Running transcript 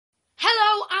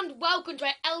welcome to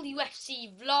our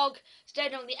LUFC vlog. Today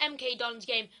on the MK Dons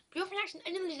game. We're offering action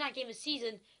another Leeds game this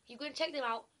season. You're going to check them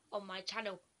out on my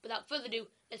channel. Without further ado,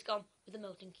 let's go on with the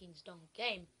Milton Keynes Dons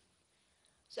game.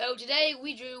 So today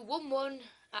we drew 1-1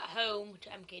 at home to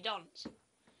MK Dons.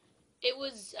 It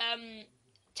was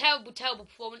terrible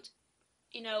performance.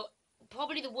 You know,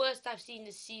 probably the worst I've seen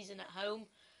this season at home.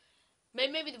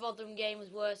 Maybe the Rotherham game was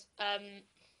worse.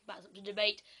 That's up to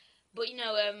debate. But, you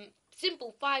know,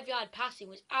 simple 5-yard passing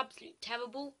was absolutely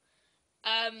terrible.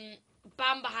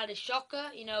 Bamba had a shocker,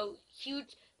 you know,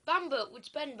 huge. Bamba would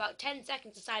spend about 10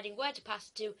 seconds deciding where to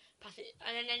pass it,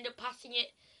 and then end up passing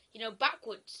it, you know,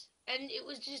 backwards. And it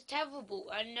was just terrible.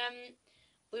 And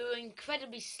we were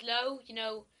incredibly slow, you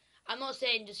know. I'm not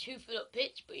saying just hoof it up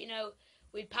pitch, but, you know,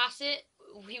 we'd pass it,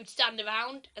 we would stand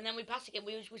around, and then we'd pass again.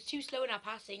 We were too slow in our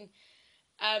passing.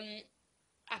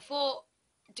 I thought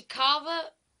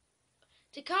Takara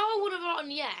would have got on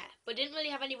the air, but didn't really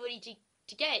have anybody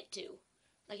to get it to.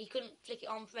 Like, he couldn't flick it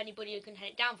on for anybody, or couldn't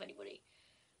head it down for anybody.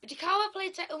 But Takara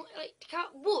played, like,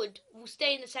 Takara will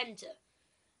stay in the centre.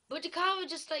 But Takara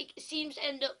just, like, seems to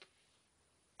end up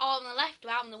on the left or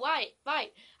out on the right.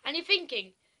 And you're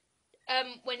thinking,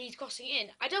 when he's crossing it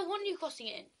in, I don't want you crossing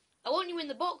it in. I want you in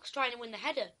the box trying to win the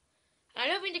header. And I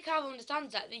don't think Takara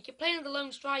understands that. Like, you're playing with a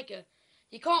lone striker.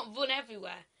 You can't run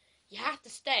everywhere. You have to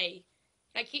stay.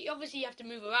 Like, obviously you have to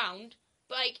move around,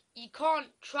 but, like, you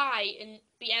can't try and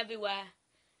be everywhere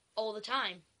all the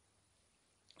time.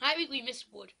 I think we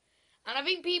missed Wood. And I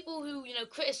think people who, you know,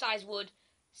 criticise Wood,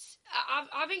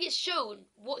 I think it's shown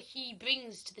what he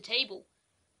brings to the table.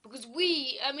 Because is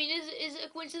it a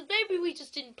coincidence? Maybe we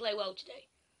just didn't play well today.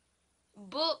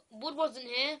 But Wood wasn't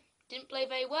here, didn't play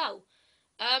very well.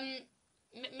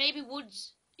 Maybe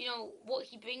Wood's, you know, what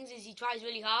he brings is he tries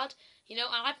really hard, you know,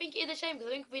 and I think it's a shame because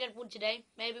I think if we'd had Wood today,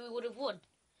 maybe we would have won.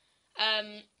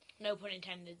 No pun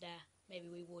intended there. Maybe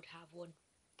we would have won.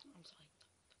 I'm sorry.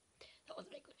 That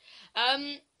wasn't very good.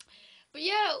 But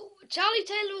yeah, Charlie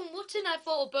Taylor and Wootton I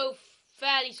thought were both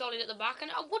fairly solid at the back,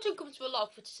 and Wootton comes with a lot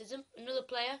of criticism. Another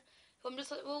player who I'm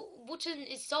just like, well, Wootton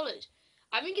is solid.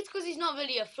 I think it's because he's not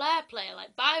really a flair player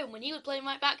like Byron. When he was playing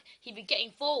right back, he'd be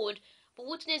getting forward, but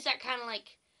Wootton is that kind of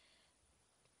like,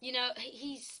 you know,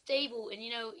 he's stable and, you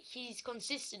know, he's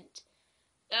consistent.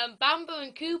 Bamba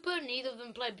and Cooper, neither of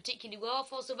them played particularly well. I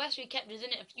thought Silvestri kept us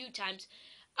in it a few times.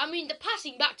 I mean, the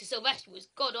passing back to Silvestri was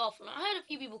god-awful. I heard a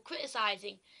few people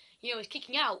criticising, you know, his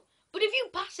kicking out. But if you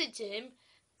pass it to him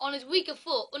on his weaker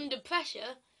foot, under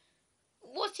pressure,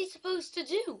 what's he supposed to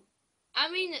do? I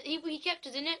mean, he kept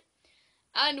us in it.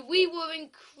 And we were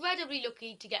incredibly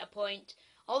lucky to get a point.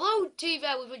 Although, to be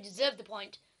fair, we would deserve the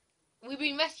point. We've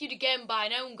been rescued again by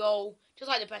an own goal, just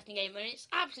like the Preston game, and it's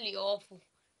absolutely awful.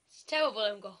 It's a terrible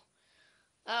own goal.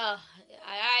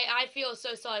 I feel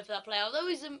so sorry for that player. Although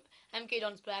he's an MK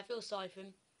Dons player, I feel sorry for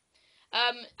him.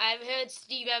 I've heard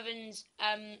Steve Evans'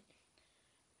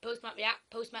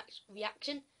 post-match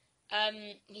reaction.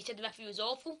 He said the referee was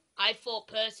awful. I thought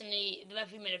personally the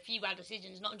referee made a few bad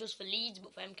decisions, not just for Leeds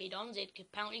but for MK Dons. He had a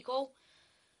penalty call.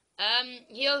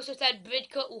 He also said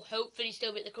Bridcut will hopefully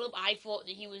still be at the club. I thought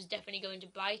that he was definitely going to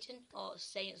Brighton or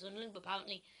staying at Sunderland, but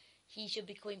apparently he should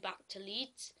be coming back to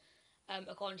Leeds,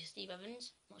 according to Steve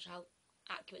Evans. Not sure how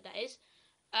accurate that is.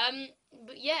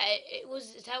 But yeah, it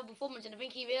was a terrible performance, and I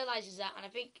think he realises that, and I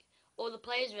think all the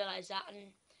players realise that.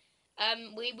 And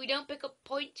we don't pick up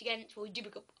points against, well, we do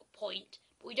pick up a point,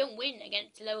 but we don't win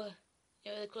against the lower,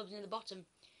 you know, the clubs near the bottom.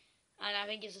 And I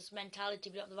think it's this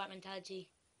mentality, we don't have the right mentality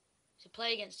to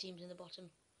play against teams in the bottom.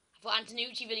 I thought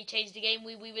Antonucci really changed the game.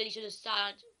 We really should have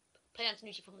started playing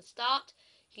Antonucci from the start.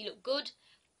 He looked good.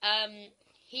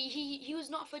 He was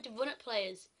not afraid to run at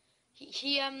players.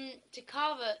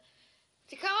 Takara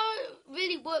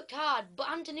really worked hard, but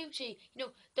Antonucci, you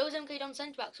know, those MK Dons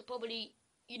centre backs were probably,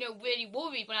 you know, really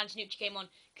worried when Antonucci came on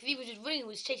because he was just running, he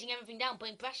was chasing everything down,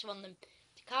 putting pressure on them.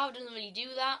 Takara doesn't really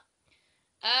do that.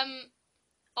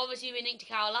 Obviously we linked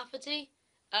Takara Lafferty.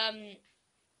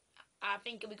 I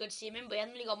think it'll be good to see him in, but he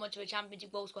hasn't really got much of a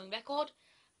championship goal scoring record.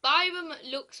 Byram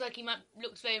looks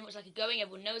very much like a going,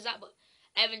 everyone knows that, but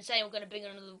Evan's saying we're going to bring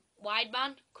in another wide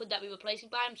man. Could that be replacing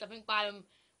Byram? So I think Byram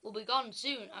will be gone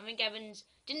soon. I think Evans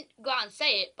didn't go out and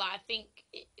say it, but I think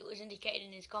it was indicated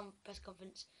in his press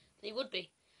conference that he would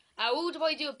be. We'll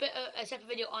probably do a separate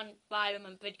video on Byram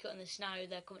and Bridcut and the scenario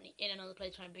they're currently in, and other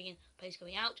players trying to bring in players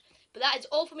going out. But that is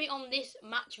all for me on this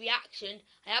match reaction.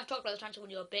 I have talked about the transfer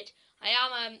window a bit. I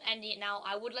am ending it now.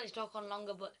 I would like to talk on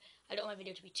longer, but I don't want my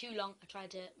video to be too long. I try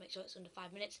to make sure it's under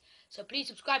 5 minutes. So please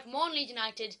subscribe for more on Leeds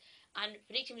United and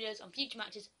prediction videos on future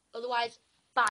matches. Otherwise,